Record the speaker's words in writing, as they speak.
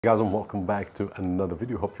Guys, and welcome back to another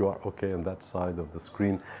video. Hope you are okay on that side of the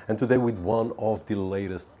screen. And today with one of the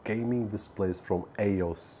latest gaming displays from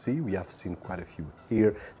AOC. We have seen quite a few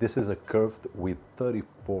here. This is a curved with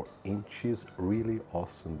 34 inches, really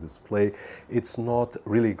awesome display. It's not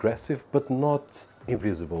really aggressive, but not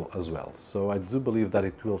invisible as well. So I do believe that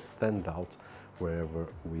it will stand out wherever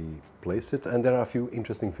we place it. And there are a few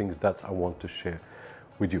interesting things that I want to share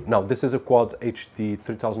with you. Now, this is a Quad HD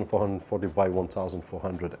 3440 by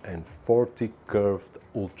 1440 curved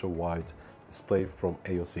ultra-wide display from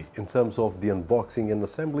AOC. In terms of the unboxing and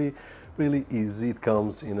assembly, really easy. It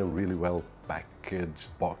comes in a really well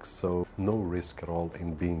packaged box, so no risk at all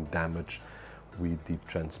in being damaged with the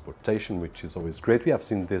transportation, which is always great. We have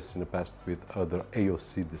seen this in the past with other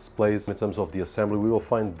AOC displays. In terms of the assembly, we will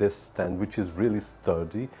find this stand, which is really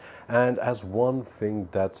sturdy and has one thing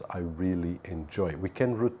that I really enjoy. We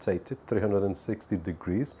can rotate it 360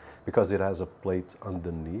 degrees because it has a plate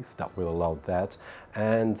underneath that will allow that.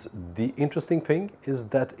 And the interesting thing is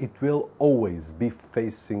that it will always be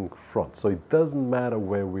facing front. So it doesn't matter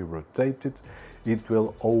where we rotate it, it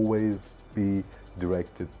will always be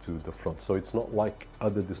directed to the front. So it's not like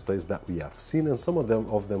other displays that we have seen, and some of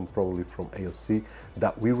them probably from AOC,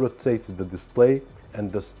 that we rotate the display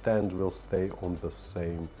and the stand will stay on the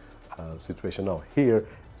same situation. Now here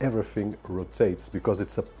everything rotates because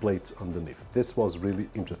it's a plate underneath. This was really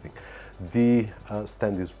interesting. The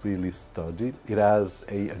stand is really sturdy. It has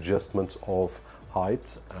a adjustment of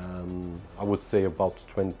height, I would say about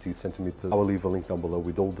 20 centimeters. I will leave a link down below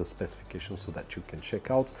with all the specifications so that you can check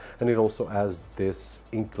out. And it also has this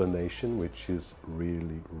inclination, which is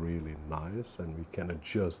really nice, and we can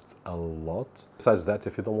adjust a lot. Besides that,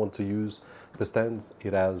 if you don't want to use the stand,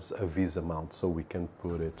 it has a visa mount, so we can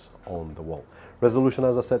put it on the wall. Resolution,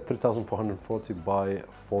 as I said, 3440 by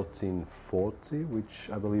 1440, which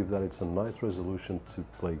I believe that it's a nice resolution to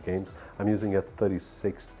play games. I'm using a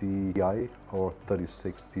 3060 Ti or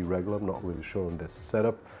 3060 regular, I'm not really sure on this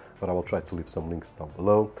setup, but I will try to leave some links down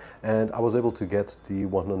below. And I was able to get the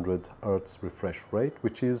 100 Hz refresh rate,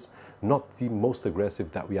 which is not the most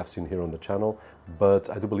aggressive that we have seen here on the channel, but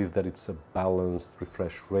I do believe that it's a balanced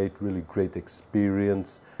refresh rate, really great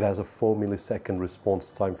experience. It has a 4 millisecond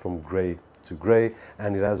response time from gray to gray,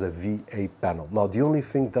 and it has a VA panel. Now, the only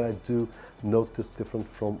thing that I do notice different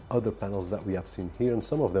from other panels that we have seen here, and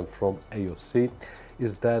some of them from AOC,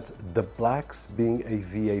 is that the blacks, being a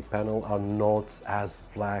VA panel, are not as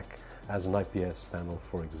black as an IPS panel,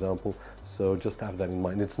 for example. So just have that in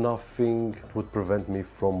mind. It's nothing that would prevent me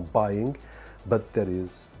from buying, but there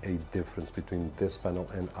is a difference between this panel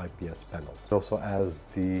and IPS panels. It also has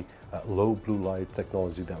the low blue light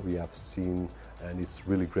technology that we have seen, and it's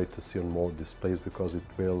really great to see on more displays because it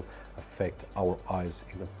will affect our eyes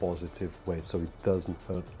in a positive way, so it doesn't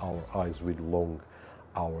hurt our eyes with long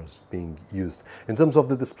hours being used. In terms of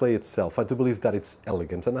the display itself, I do believe that it's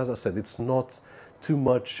elegant, and as I said, it's not too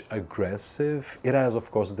much aggressive. It has,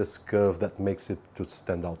 of course, this curve that makes it to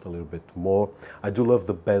stand out a little bit more. I do love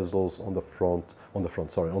the bezels on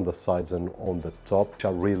the sides and on the top, which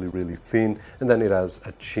are really thin, and then it has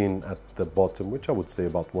a chin at the bottom, which I would say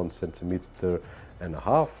about 1.5 centimeters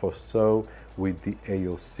or so, with the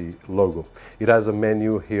AOC logo. It has a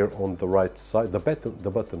menu here on the right side, the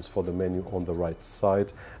buttons for the menu on the right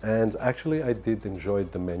side, and actually I did enjoy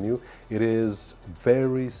the menu. It is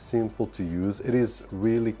very simple to use. It is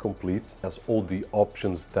really complete. It has all the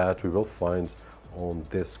options that we will find on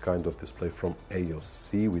this kind of display from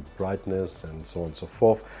AOC, with brightness and so on and so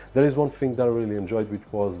forth. There is one thing that I really enjoyed, which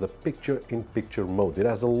was the picture-in-picture mode. It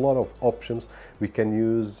has a lot of options we can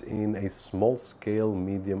use in a small scale,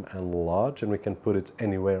 medium and large, and we can put it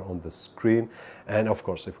anywhere on the screen. And of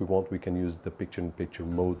course, if we want, we can use the picture-in-picture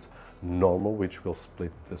mode normal, which will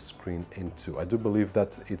split the screen in two. I do believe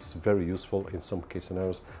that it's very useful in some case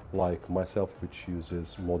scenarios, like myself, which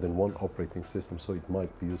uses more than one operating system, so it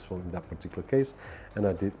might be useful in that particular case, and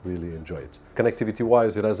I did really enjoy it. Connectivity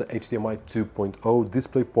wise, it has a HDMI 2.0,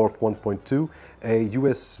 DisplayPort 1.2, a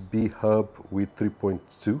USB hub with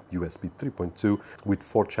 3.2, USB 3.2 with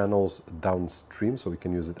 4 channels downstream, so we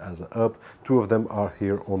can use it as a hub. 2 of them are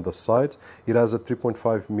here on the side. It has a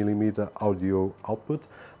 3.5mm audio output.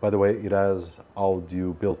 By the way, it has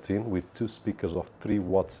audio built in with 2 speakers of 3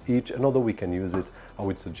 watts each, and although we can use it, I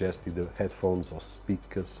would suggest either headphones or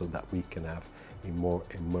speakers so that we can have a more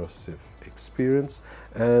immersive experience.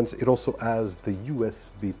 And it also has the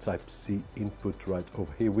USB Type-C input right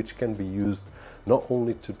over here, which can be used not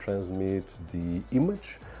only to transmit the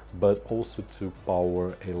image, but also to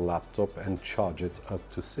power a laptop and charge it up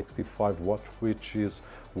to 65 watts, which is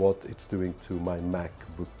what it's doing to my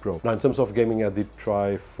MacBook Pro. Now, in terms of gaming, I did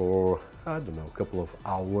try for I don't know, a couple of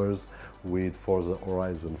hours with Forza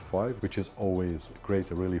Horizon 5, which is always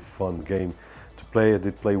great, a really fun game to play. I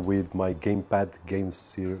did play with my gamepad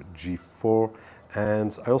GameSeer G4,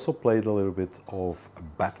 and I also played a little bit of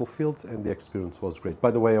Battlefield, and the experience was great.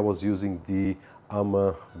 By the way, I was using the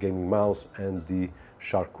AMA gaming mouse and the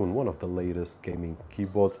Sharkoon, one of the latest gaming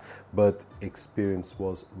keyboards, but experience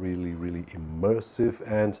was really immersive,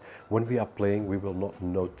 and when we are playing we will not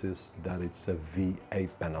notice that it's a VA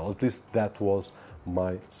panel. At least that was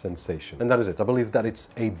my sensation. And that is it. I believe that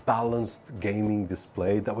it's a balanced gaming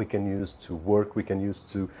display that we can use to work, we can use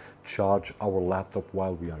to charge our laptop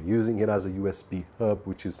while we are using it, as a USB hub,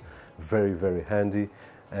 which is very handy,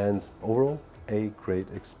 and overall a great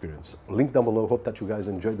experience. Link down below. Hope that you guys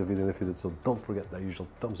enjoyed the video, and if you did so, don't forget that usual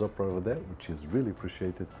thumbs up right over there, which is really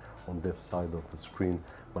appreciated on this side of the screen.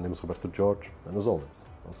 My name is Roberto, and as always,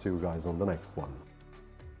 I'll see you guys on the next one.